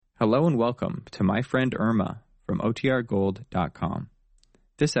Hello and welcome to My Friend Irma from OTRGold.com.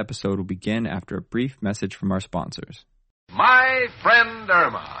 This episode will begin after a brief message from our sponsors. My Friend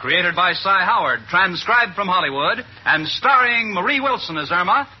Irma. Created by Cy Howard, transcribed from Hollywood, and starring Marie Wilson as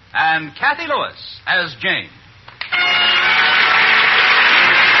Irma and Kathy Lewis as Jane.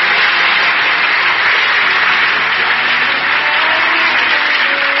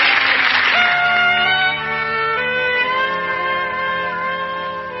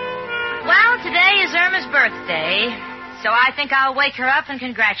 Well, today is Irma's birthday, so I think I'll wake her up and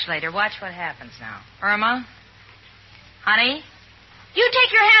congratulate her. Watch what happens now. Irma? Honey? You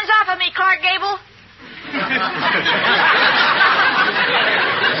take your hands off of me, Clark Gable.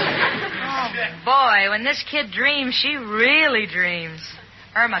 Oh, boy, when this kid dreams, she really dreams.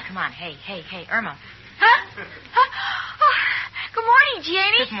 Irma, come on. Hey, Irma. Huh? Oh, good morning,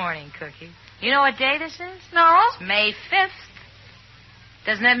 Janie. Good morning, Cookie. You know what day this is? No. It's May 5th.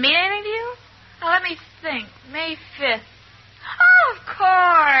 Doesn't that mean anything to you? Now, let me think. May 5th. Oh, of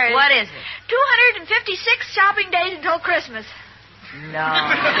course. What is it? 256 shopping days until Christmas. No.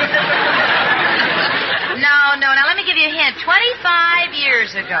 No. Now, let me give you a hint. 25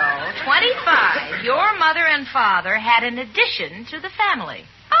 years ago, your mother and father had an addition to the family.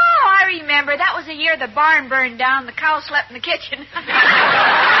 Oh, I remember. That was the year the barn burned down. The cow slept in the kitchen.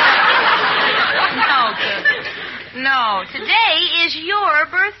 No, today is your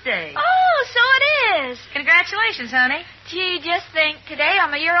birthday. Oh, so it is. Congratulations, honey. Gee, just think. Today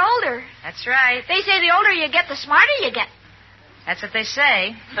I'm a year older. That's right. They say the older you get, the smarter you get. That's what they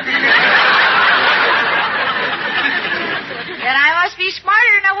say. Then I must be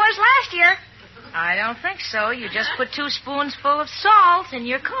smarter than I was last year. I don't think so. You just put 2 spoonsful of salt in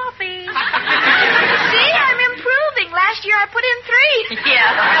your coffee. See, I'm improving. Last year I put in 3.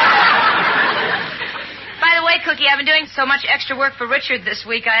 Yeah. By the way, Cookie, I've been doing so much extra work for Richard this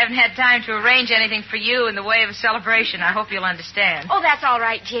week, I haven't had time to arrange anything for you in the way of a celebration. I hope you'll understand. Oh, that's all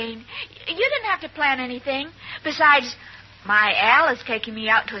right, Jane. You didn't have to plan anything. Besides, my Al is taking me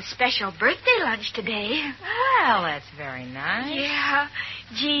out to a special birthday lunch today. Well, that's very nice. Yeah.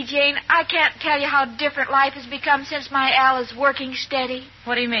 Gee, Jane, I can't tell you how different life has become since my Al is working steady.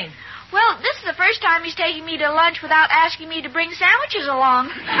 What do you mean? Well, this is the first time he's taking me to lunch without asking me to bring sandwiches along.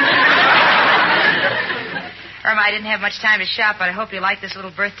 Irma, I didn't have much time to shop, but I hope you like this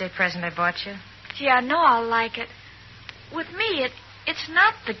little birthday present I bought you. Gee, I know I'll like it. With me, it's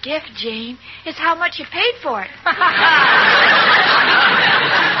not the gift, Jane. It's how much you paid for it.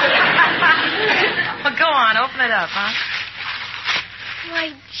 Well, go on, open it up, huh?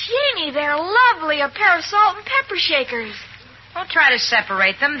 Why, Jeannie, they're lovely. A pair of salt and pepper shakers. Don't try to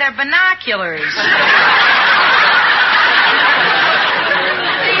separate them. They're binoculars. They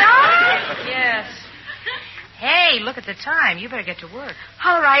are? Yes. Hey, look at the time. You better get to work.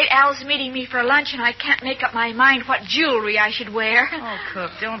 All right, Al's meeting me for lunch, and I can't make up my mind what jewelry I should wear. Oh,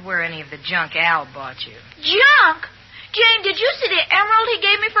 Cook, don't wear any of the junk Al bought you. Junk? Jane, did you see the emerald he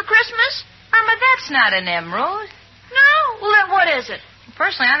gave me for Christmas? Irma, that's not an emerald. No? Well, then what is it?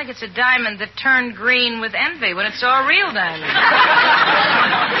 Personally, I think it's a diamond that turned green with envy when it saw a real diamond.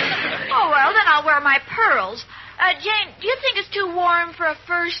 Oh, well, then I'll wear my pearls. Jane, do you think it's too warm for a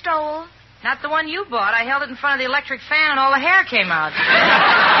fur stole? Not the one you bought. I held it in front of the electric fan and all the hair came out.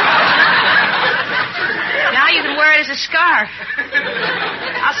 Now you can wear it as a scarf.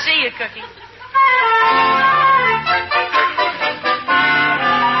 I'll see you, Cookie.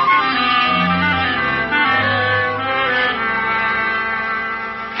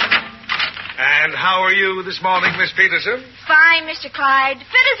 And how are you this morning, Miss Peterson? Fine, Mr. Clyde. Fit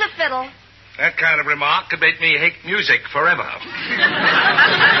as a fiddle. That kind of remark could make me hate music forever.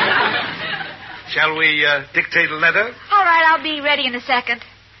 Shall we dictate a letter? All right, I'll be ready in a second.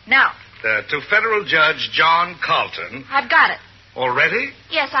 Now. To Federal Judge John Carlton. I've got it. Already?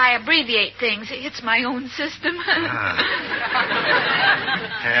 Yes, I abbreviate things. It's my own system.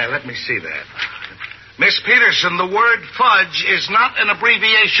 Let me see that. Miss Peterson, the word fudge is not an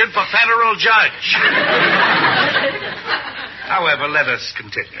abbreviation for federal judge. However, let us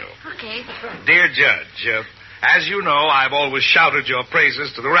continue. Okay. Dear Judge, as you know, I've always shouted your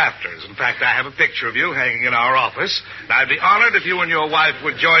praises to the rafters. In fact, I have a picture of you hanging in our office. And I'd be honored if you and your wife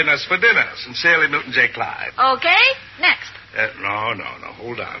would join us for dinner. Sincerely, Newton J. Clyde. Okay. Next. No.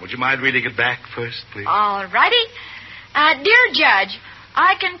 Hold on. Would you mind reading it back first, please? All righty. Dear Judge,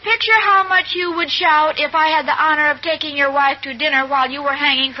 I can picture how much you would shout if I had the honor of taking your wife to dinner while you were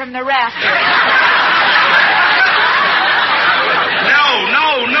hanging from the rafters. No.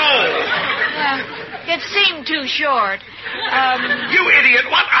 It seemed too short. You idiot.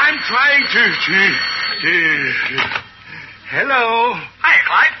 What I'm trying to... Hello. Hi,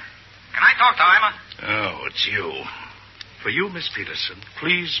 Clyde. talk to, Irma? Oh, it's you. For you, Miss Peterson,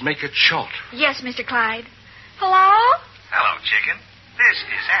 please make it short. Yes, Mr. Clyde. Hello? Hello, chicken. This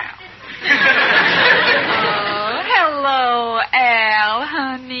is Al. Oh, hello, Al,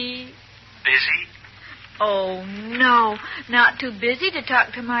 honey. Busy? Oh, no. Not too busy to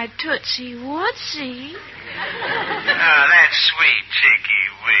talk to my Tootsie Wootsie. Oh, that's sweet, Chicky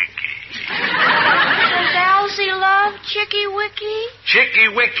Wicky. Does Elsie love Chicky Wicky? Chicky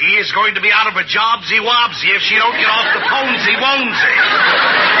Wicky is going to be out of a jobsy wobsy if she don't get off the phonesy wonesy.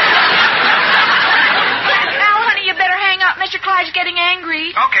 Al, honey, you better hang up. Mr. Clyde's getting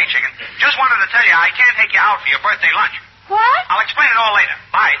angry. Okay, chicken. Just wanted to tell you I can't take you out for your birthday lunch. What? I'll explain it all later.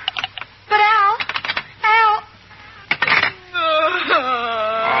 Bye. But Al.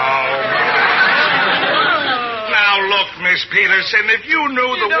 Now, look, Miss Peterson, if you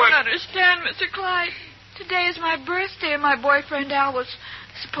knew You the don't work... understand, Mr. Clyde. Today is my birthday, and my boyfriend Al was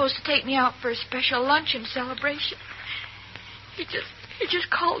supposed to take me out for a special luncheon celebration. He just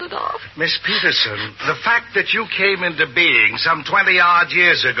called it off. Miss Peterson, the fact that you came into being some 20-odd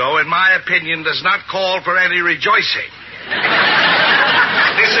years ago, in my opinion, does not call for any rejoicing.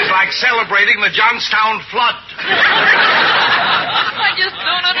 This is like celebrating the Johnstown flood. I just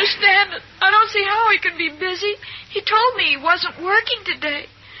don't understand it. I don't see how he could be busy. He told me he wasn't working today.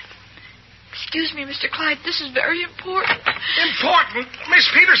 Excuse me, Mr. Clyde, this is very important. Important? Miss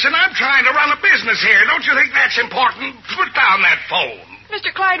Peterson, I'm trying to run a business here. Don't you think that's important? Put down that phone.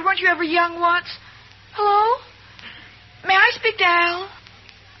 Mr. Clyde, weren't you ever young once? Hello? May I speak to Al?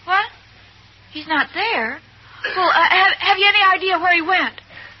 What? He's not there. Well, have you any idea where he went?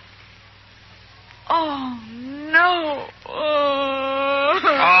 Oh, no. Oh.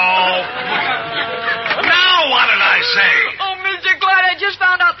 Now what did I say? Oh, Mr. Clyde, I just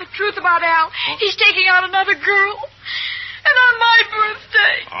found out the truth about Al. He's taking out another girl. And on my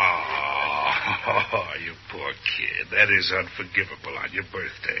birthday. Oh, you poor kid. That is unforgivable on your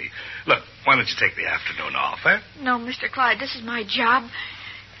birthday. Look, why don't you take the afternoon off, eh? No, Mr. Clyde, this is my job.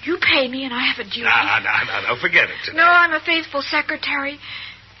 You pay me and I have a duty. No, forget it today. No, I'm a faithful secretary.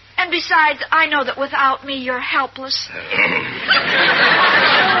 And besides, I know that without me, you're helpless.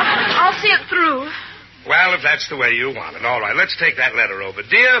 I'll see it through. Well, if that's the way you want it. All right, let's take that letter over.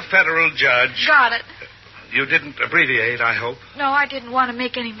 Dear Federal Judge... Got it. You didn't abbreviate, I hope? No, I didn't want to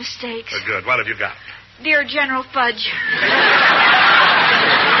make any mistakes. Good. What have you got? Dear General Fudge.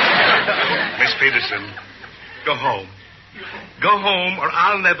 Miss Peterson, go home. Go home, or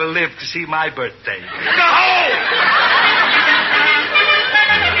I'll never live to see my birthday. Go home!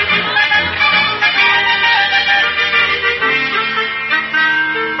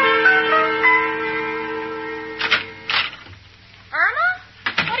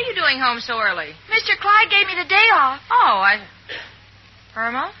 Home so early? Mr. Clyde gave me the day off. Oh,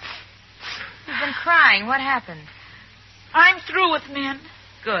 Irma? You've been crying. What happened? I'm through with men.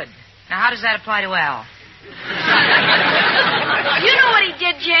 Good. Now, how does that apply to Al? You know what he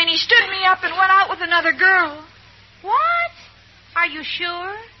did, Jane? He stood me up and went out with another girl. What? Are you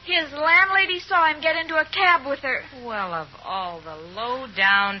sure? His landlady saw him get into a cab with her. Well, of all the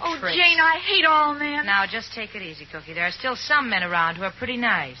low-down tricks. Jane, I hate all men. Now, just take it easy, Cookie. There are still some men around who are pretty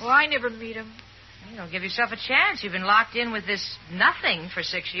nice. Well, I never meet them. You don't give yourself a chance. You've been locked in with this nothing for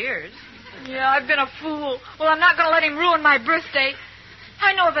 6 years. Yeah, I've been a fool. Well, I'm not going to let him ruin my birthday.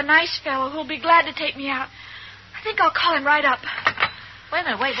 I know of a nice fellow who'll be glad to take me out. I think I'll call him right up. Wait a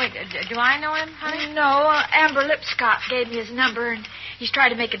minute. Wait. Do I know him, honey? No, Amber Lipscott gave me his number, and he's tried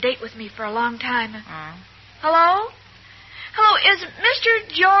to make a date with me for a long time. Hello? Hello, is Mr.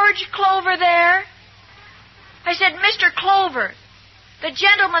 George Clover there? I said Mr. Clover, the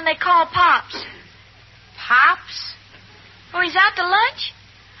gentleman they call Pops. Pops? Oh, he's out to lunch?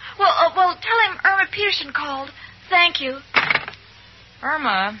 Well, tell him Irma Peterson called. Thank you.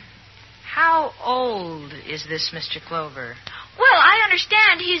 Irma, how old is this Mr. Clover? Well, I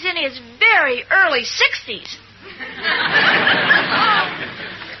understand he's in his very early 60s.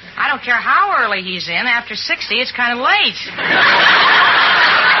 I don't care how early he's in. After 60, it's kind of late.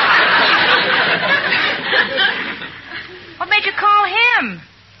 What made you call him?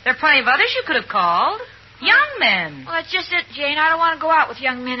 There are plenty of others you could have called. Young men. Well, that's just it, Jane. I don't want to go out with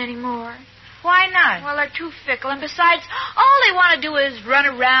young men anymore. Why not? Well, they're too fickle. And besides, all they want to do is run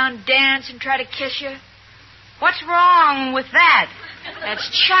around, dance, and try to kiss you. What's wrong with that? That's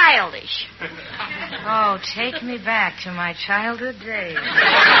childish. Oh, take me back to my childhood days.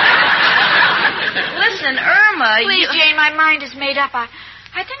 Listen, Irma... Please, Jane, my mind is made up. I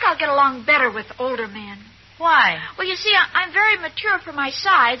think I'll get along better with older men. Why? Well, you see, I'm very mature for my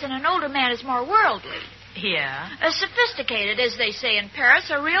size, and an older man is more worldly. Yeah? Sophisticated, as they say in Paris,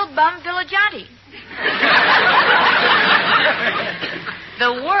 a real bum villeggiante.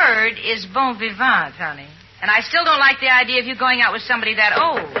 The word is bon vivant, honey. And I still don't like the idea of you going out with somebody that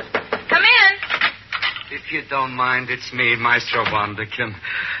old. Come in. If you don't mind, it's me, Maestro Vanderkim.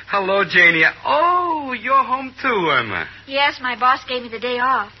 Hello, Janie. Oh, you're home too, Irma. Yes, my boss gave me the day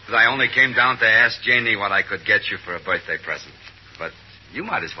off. I only came down to ask Janie what I could get you for a birthday present. But you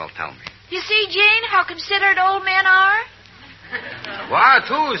might as well tell me. You see, Jane, how considerate old men are? What?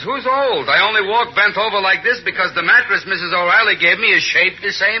 Who's old? I only walk bent over like this because the mattress Mrs. O'Reilly gave me is shaped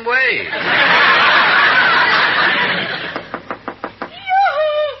the same way.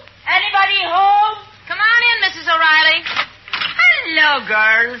 Anybody home? Come on in, Mrs. O'Reilly. Hello,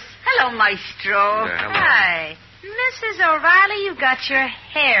 girls. Hello, Maestro. Hello. Hi. Mrs. O'Reilly, you got your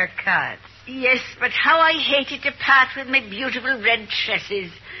hair cut. Yes, but how I hated to part with my beautiful red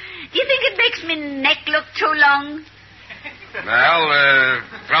tresses. Do you think it makes me neck look too long? Well,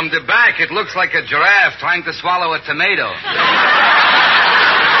 from the back, it looks like a giraffe trying to swallow a tomato.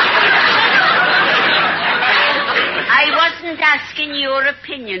 I wasn't asking your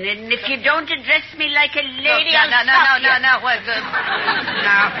opinion, and if you don't address me like a lady, I'll stop you. No.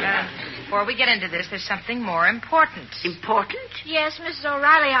 Now, before we get into this, there's something more important. Important? Yes, Mrs.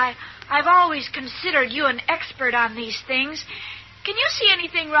 O'Reilly, I've always considered you an expert on these things. Can you see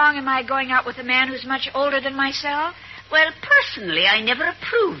anything wrong in my going out with a man who's much older than myself? Well, personally, I never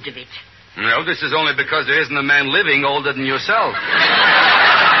approved of it. No, this is only because there isn't a man living older than yourself. Oh,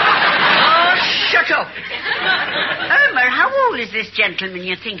 shut up. Irma, how old is this gentleman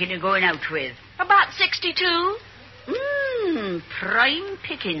you're thinking of going out with? About 62. Prime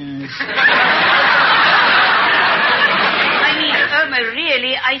pickings. I mean, Irma,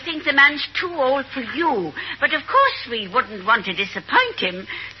 really, I think the man's too old for you. But of course we wouldn't want to disappoint him,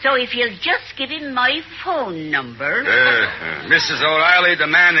 so if you'll just give him my phone number... Mrs. O'Reilly, the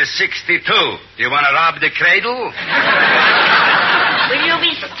man is 62. Do you want to rob the cradle? Will you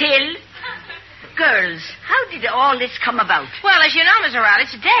be still? Girls, how did all this come about? Well, as you know, Miss O'Reilly,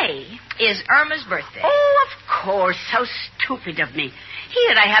 today is Irma's birthday. Oh, of course. How stupid of me.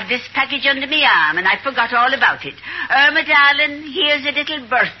 Here, I have this package under my arm, and I forgot all about it. Irma, darling, here's a little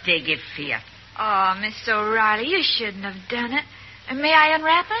birthday gift for you. Oh, Miss O'Reilly, you shouldn't have done it. May I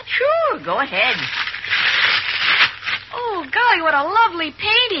unwrap it? Sure, go ahead. Oh, golly, what a lovely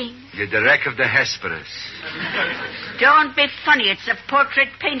painting. The wreck of the Hesperus. Don't be funny. It's a portrait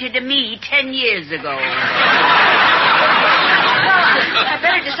painted of me 10 years ago. Well, I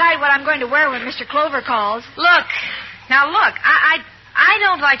better decide what I'm going to wear when Mr. Clover calls. Look, I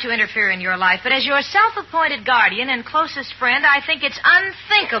don't like to interfere in your life, but as your self-appointed guardian and closest friend, I think it's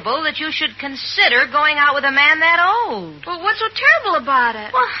unthinkable that you should consider going out with a man that old. Well, what's so terrible about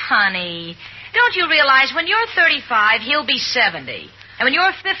it? Well, honey, don't you realize when you're 35, he'll be 70. And when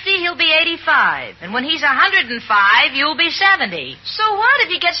you're 50, he'll be 85. And when he's 105, you'll be 70. So what? If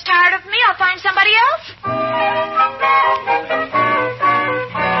he gets tired of me, I'll find somebody else?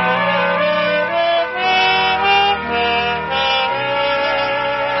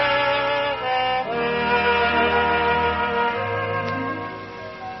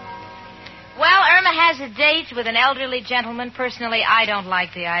 Has a date with an elderly gentleman. Personally, I don't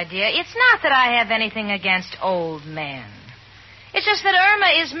like the idea. It's not that I have anything against old men. It's just that Irma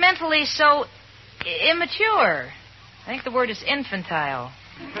is mentally so immature. I think the word is infantile.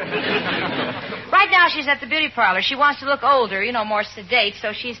 Right now, she's at the beauty parlor. She wants to look older, more sedate,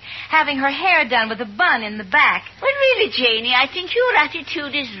 so she's having her hair done with a bun in the back. Well, really, Janie, I think your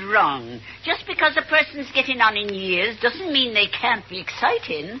attitude is wrong. Just because a person's getting on in years doesn't mean they can't be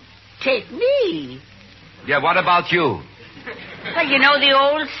exciting. Take me. Yeah, what about you? Well, you know the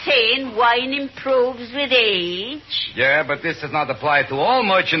old saying, wine improves with age. Yeah, but this does not apply to all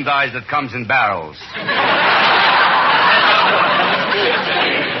merchandise that comes in barrels.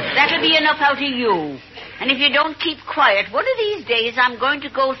 That'll be enough out of you. And if you don't keep quiet, one of these days I'm going to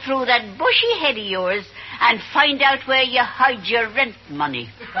go through that bushy head of yours and find out where you hide your rent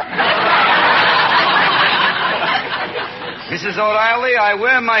money. Mrs. O'Reilly, I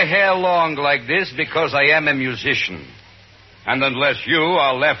wear my hair long like this because I am a musician. And unless you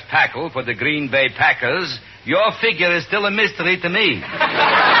are left tackle for the Green Bay Packers, your figure is still a mystery to me.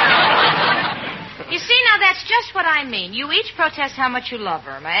 You see, now, that's just what I mean. You each protest how much you love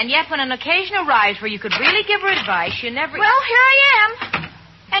Irma, and yet when an occasion arrives where you could really give her advice, you never... Well, here I am.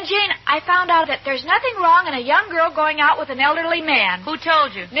 And, Jane, I found out that there's nothing wrong in a young girl going out with an elderly man. Who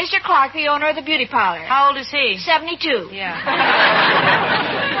told you? Mr. Clark, the owner of the beauty parlor. How old is he? 72. Yeah.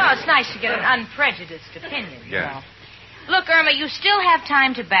 Well, it's nice to get an unprejudiced opinion, Yeah. Look, Irma, you still have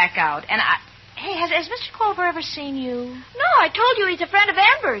time to back out, and Hey, has Mr. Clover ever seen you? No, I told you he's a friend of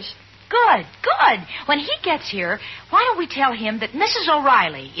Amber's. Good. When he gets here, why don't we tell him that Mrs.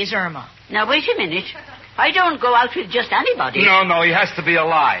 O'Reilly is Irma? Now, wait a minute. I don't go out with just anybody. No, he has to be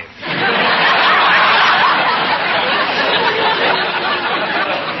alive.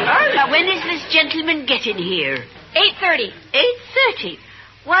 Now, when is this gentleman getting here? 8:30. 8:30.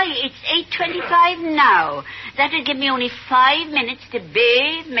 Why, it's 8:25 now. That'll give me only 5 minutes to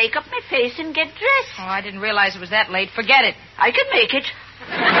bathe, make up my face, and get dressed. Oh, I didn't realize it was that late. Forget it. I can make it.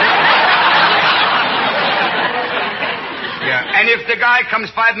 Yeah, and if the guy comes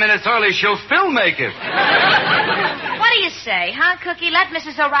 5 minutes early, she'll still make it. What do you say, huh, Cookie? Let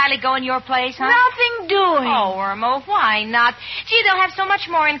Mrs. O'Reilly go in your place, huh? Nothing doing. Oh, Irma, why not? Gee, they'll have so much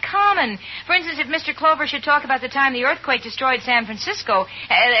more in common. For instance, if Mr. Clover should talk about the time the earthquake destroyed San Francisco,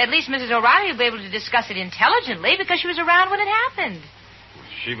 at least Mrs. O'Reilly will be able to discuss it intelligently because she was around when it happened.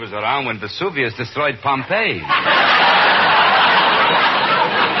 She was around when Vesuvius destroyed Pompeii.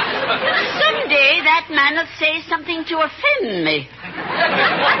 Someday that man will say something to offend me.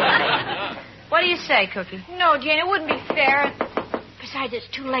 What do you say, Cookie? No, Jane, it wouldn't be fair. Besides, it's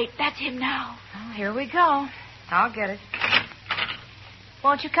too late. That's him now. Oh, here we go. I'll get it.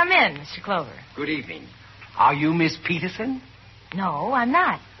 Won't you come in, Mr. Clover? Good evening. Are you Miss Peterson? No, I'm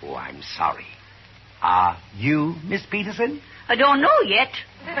not. Oh, I'm sorry. Are you Miss Peterson? I don't know yet.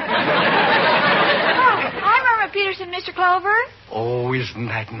 I'm Irma Peterson, Mr. Clover. Oh, isn't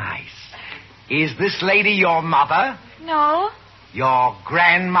that nice? Is this lady your mother? No. Your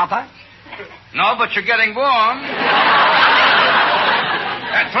grandmother? No, but you're getting warm.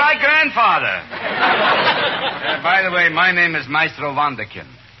 Try grandfather. By the way, my name is Maestro Vanderkin.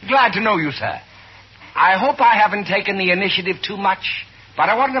 Glad to know you, sir. I hope I haven't taken the initiative too much, but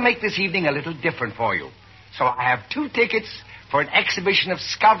I wanted to make this evening a little different for you. So I have 2 tickets for an exhibition of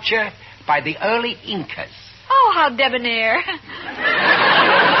sculpture by the early Incas. Oh, how debonair.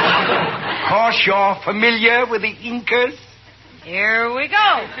 Of course, you're familiar with the Incas. Here we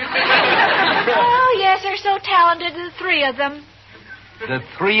go. Oh, yes, they're so talented, the 3 of them. The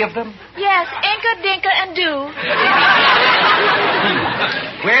 3 of them? Yes, Inca, Dinka, and Do.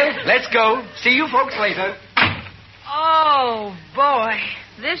 Well, let's go. See you folks later. Oh, boy.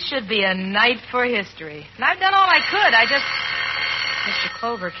 This should be a night for history. And I've done all I could. Mr.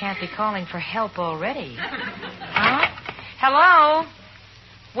 Clover can't be calling for help already. Huh? Hello?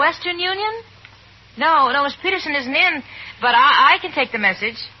 Western Union? No, Miss Peterson isn't in, but I can take the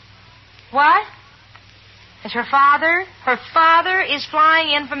message. What? Is her father? Her father is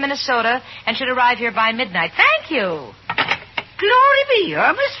flying in from Minnesota and should arrive here by midnight. Thank you. Glory be,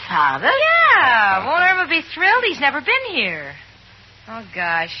 Irma's father? Yeah. Won't Irma be thrilled? He's never been here. Oh,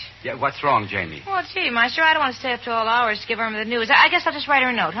 gosh. Yeah, what's wrong, Jamie? Well, gee, Maestro, I don't want to stay up till all hours to give Irma the news. I guess I'll just write her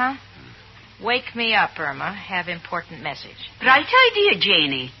a note, huh? Wake me up, Irma. Have important message. Right idea,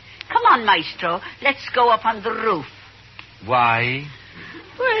 Janie. Come on, Maestro. Let's go up on the roof. Why?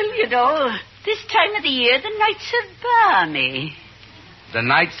 Well, you know, this time of the year, the nights are balmy. The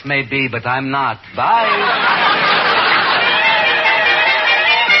nights may be, but I'm not. Bye.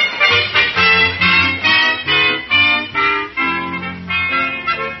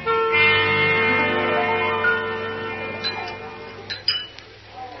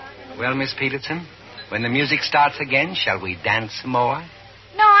 Well, Miss Peterson, when the music starts again, shall we dance some more?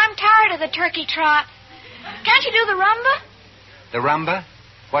 No, I'm tired of the turkey trot. Can't you do the rumba? The rumba?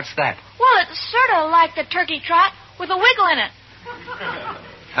 What's that? Well, it's sort of like the turkey trot with a wiggle in it.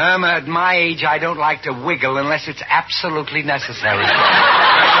 Irma, at my age, I don't like to wiggle unless it's absolutely necessary.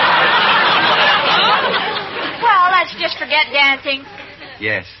 Well, let's just forget dancing.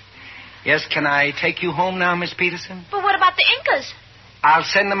 Yes. Yes, can I take you home now, Miss Peterson? But what about the Incas? I'll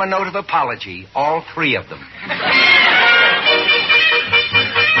send them a note of apology, all 3 of them.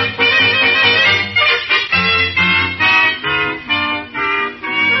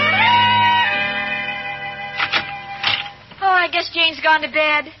 Oh, I guess Jane's gone to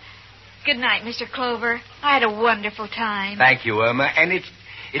bed. Good night, Mr. Clover. I had a wonderful time. Thank you, Irma. And it's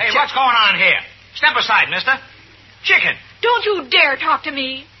Hey, what's going on here? Step aside, mister. Chicken. Don't you dare talk to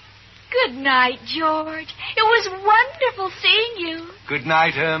me. Good night, George. It was wonderful seeing you. Good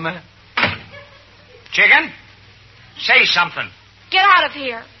night, Irma. Chicken? Say something. Get out of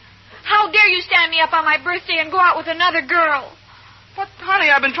here. How dare you stand me up on my birthday and go out with another girl? What, honey,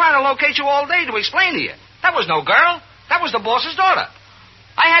 I've been trying to locate you all day to explain to you. That was no girl. That was the boss's daughter.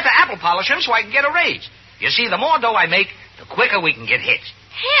 I had to apple polish him so I could get a raise. You see, the more dough I make, the quicker we can get hitched.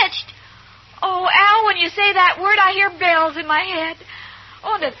 Hitched? Oh, Al, when you say that word, I hear bells in my head.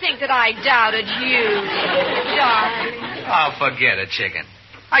 Oh, to think that I doubted you. Darling. Oh, forget it, Chicken.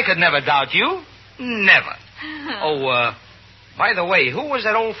 I could never doubt you. Never. Oh, by the way, who was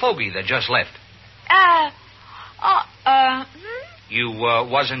that old fogey that just left? You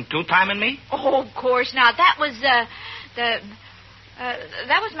wasn't two-timing me? Oh, of course not. That was, that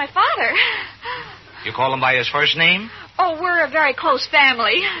was my father. You call him by his first name? Oh, we're a very close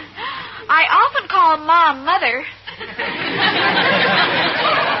family. I often call Mom Mother.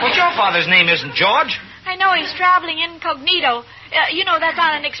 But your father's name isn't George. I know he's traveling incognito. That's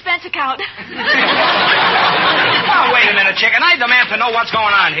on an expense account. Oh, wait a minute, Chicken. I demand to know what's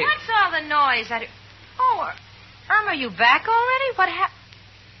going on here. What's all the noise? Oh, Irma, you back already? What happened?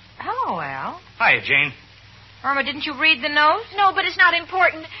 Hello, Al. Hiya, Jane. Irma, didn't you read the note? No, but it's not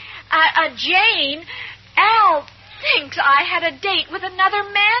important. Jane, Al thinks I had a date with another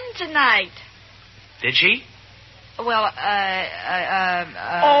man tonight. Did she? Well,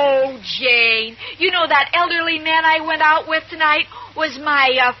 Oh, Jane, you know that elderly man I went out with tonight was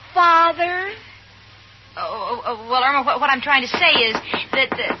my father? Well, Irma, what I'm trying to say is that...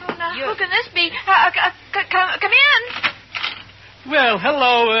 Now, who can this be? Come in. Well,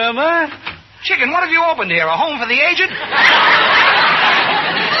 hello, Irma. Chicken, what have you opened here? A home for the aged?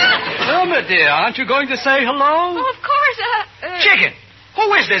 Irma, dear, aren't you going to say hello? Oh, of course. Chicken,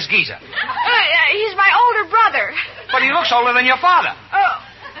 who is this geezer? He's my older brother. But he looks older than your father. Oh.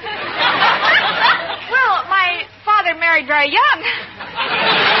 Well, my father married very young.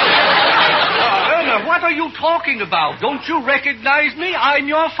 Irma, what are you talking about? Don't you recognize me? I'm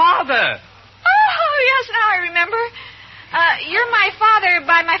your father. Oh, yes, now I remember. You're my father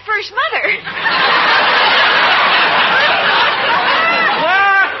by my first mother.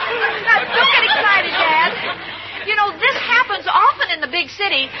 What? Don't get excited, Dad. This happens often in the big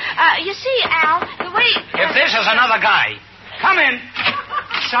city. You see, Al, the way... If this is another guy, come in.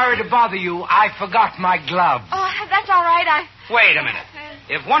 Sorry to bother you. I forgot my gloves. Oh, that's all right. Wait a minute.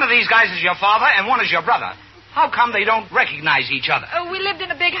 If one of these guys is your father and one is your brother, how come they don't recognize each other? We lived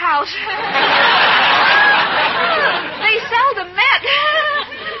in a big house. They seldom met.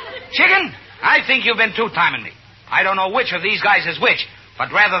 Chicken, I think you've been two-timing me. I don't know which of these guys is which,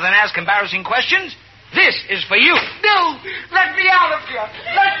 but rather than ask embarrassing questions, this is for you. No! Let me out of here!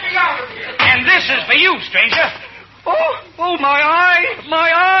 Let me out of here! And this is for you, stranger. Oh, my eye!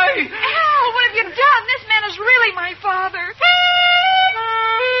 My eye! Al, what have you done? This man is really my father.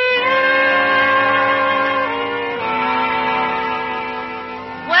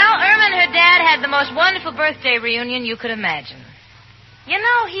 Well, Irma and her dad had the most wonderful birthday reunion you could imagine.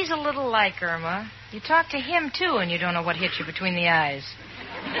 He's a little like Irma. You talk to him, too, and you don't know what hit you between the eyes.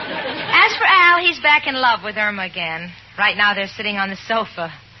 As for Al, he's back in love with Irma again. Right now they're sitting on the sofa.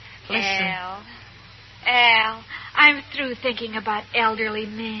 Listen. Al, I'm through thinking about elderly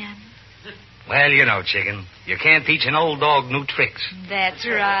men. Well, Chicken, you can't teach an old dog new tricks. That's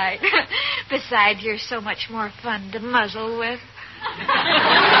right. Besides, you're so much more fun to muzzle with.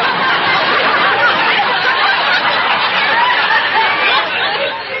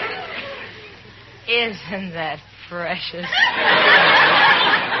 Isn't that precious?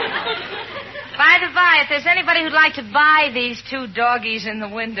 By the by, if there's anybody who'd like to buy these two doggies in the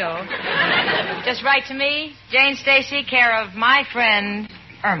window, just write to me, Jane Stacy, care of my friend,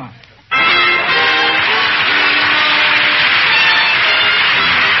 Irma.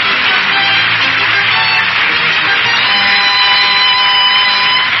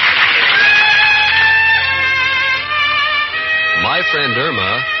 My Friend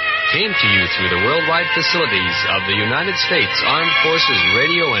Irma came to you through the worldwide facilities of the United States Armed Forces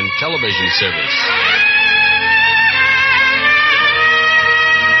Radio and Television Service.